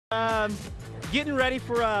Getting ready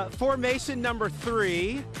for formation number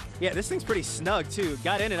 3. Yeah, this thing's pretty snug, too.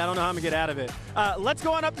 Got in it. I don't know how I'm going to get out of it. Let's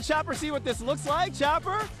go on up to Chopper, see what this looks like.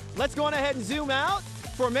 Chopper, let's go on ahead and zoom out.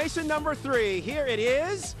 Formation number 3. Here it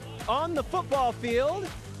is on the football field,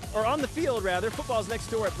 or on the field, rather. Football's next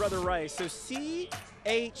door at Brother Rice. So C-H-I.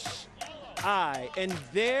 And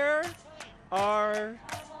there are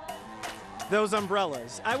those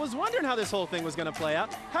umbrellas. I was wondering how this whole thing was going to play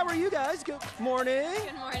out. How are you guys? Good morning.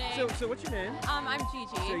 Good morning. So what's your name? I'm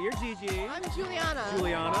Gigi. So you're Gigi. I'm Juliana.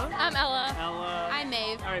 Juliana. I'm Ella. Ella. I'm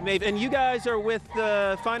Maeve. All right, Maeve. And you guys are with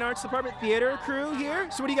the Fine Arts Department theater crew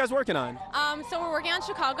here. So what are you guys working on? So we're working on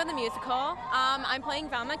Chicago the musical. I'm playing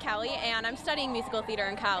McAuley, and I'm studying musical theater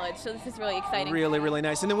in college. So this is really exciting. Really, really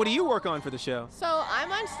nice. And then what do you work on for the show? So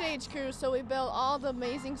I'm on stage crew, so we build all the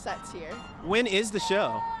amazing sets here. When is the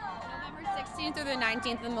show? November 16th through the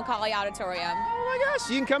 19th in the McAuley Auditorium. Oh my gosh,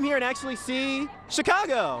 you can come here and actually see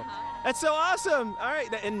Chicago. That's so awesome. All right,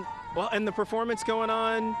 and the performance going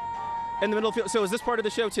on in the middle of the field. So is this part of the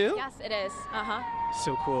show too? Yes, it is.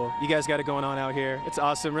 So cool. You guys got it going on out here. It's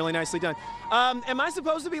awesome. Really nicely done. Am I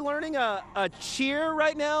supposed to be learning a cheer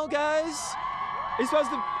right now, guys? Are you supposed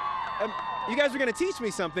to? You guys are going to teach me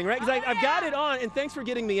something, right? Because I've got it on, and thanks for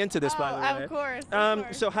getting me into this, by the way. Of course.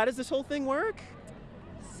 So how does this whole thing work?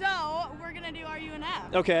 So we're gonna do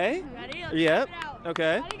R-U-N-M. Okay. Ready? Let's Yep. check it out.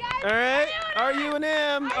 Okay. Ready, guys? All right.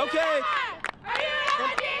 R-U-N-M. Okay.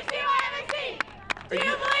 R-U-N-M-G-H-T-Y-M-C. Do you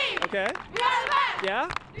believe Okay. we are the best? Yeah.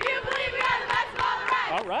 Do you believe we are the best of all the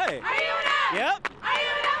rest? All right. R-U-N-M. Yep.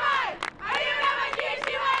 R-U-N-M-I.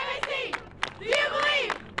 R-U-N-M-I-G-H-T-Y-M-C. Do you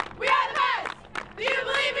believe we are the best? Do you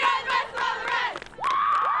believe we are the best of all the rest?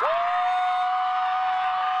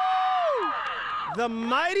 The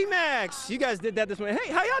Mighty Max. You guys did that this morning.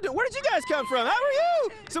 Hey, how y'all doing? Where did you guys come from? How are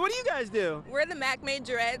you? So what do you guys do? We're the Mac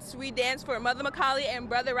Majorettes. We dance for Mother McAuley and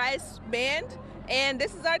Brother Rice Band. And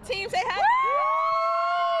this is our team. Say hi.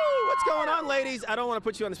 Woo! What's going on, ladies? I don't want to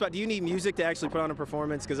put you on the spot. Do you need music to actually put on a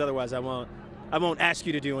performance? Because otherwise I won't ask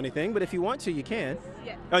you to do anything. But if you want to, you can.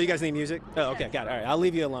 Yeah. Oh, you guys need music? Oh, okay, got it. All right, I'll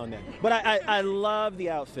leave you alone then. But I love the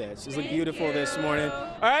outfits. It's look beautiful this morning.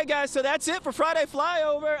 All right, guys, so that's it for Friday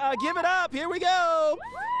Flyover. Give it up. Here we go.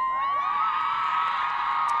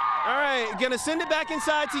 All right, gonna send it back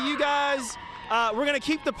inside to you guys. We're gonna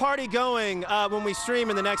keep the party going when we stream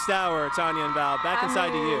in the next hour, Tanya and Val. Back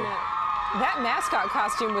inside to you. That mascot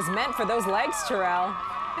costume was meant for those legs, Terrell.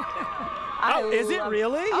 Is it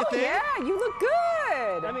really? You think? Yeah, you look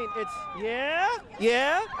good. I mean, it's, yeah.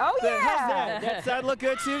 Oh, yeah. How's that? That side look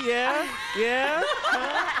good too? Yeah.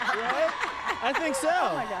 Right? I think so.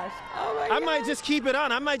 Oh my gosh. I might just keep it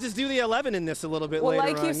on. I might just do the 11 in this a little bit Well,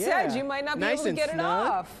 later on. like you said, Yeah. you might not be Nice able to and get it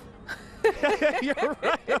snug. off. You're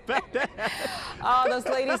right about that. Oh, those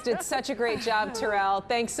ladies did such a great job, Terrell.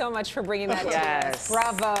 Thanks so much for bringing that to us.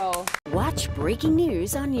 Bravo. Watch breaking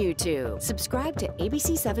news on YouTube. Subscribe to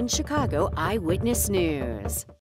ABC7 Chicago Eyewitness News.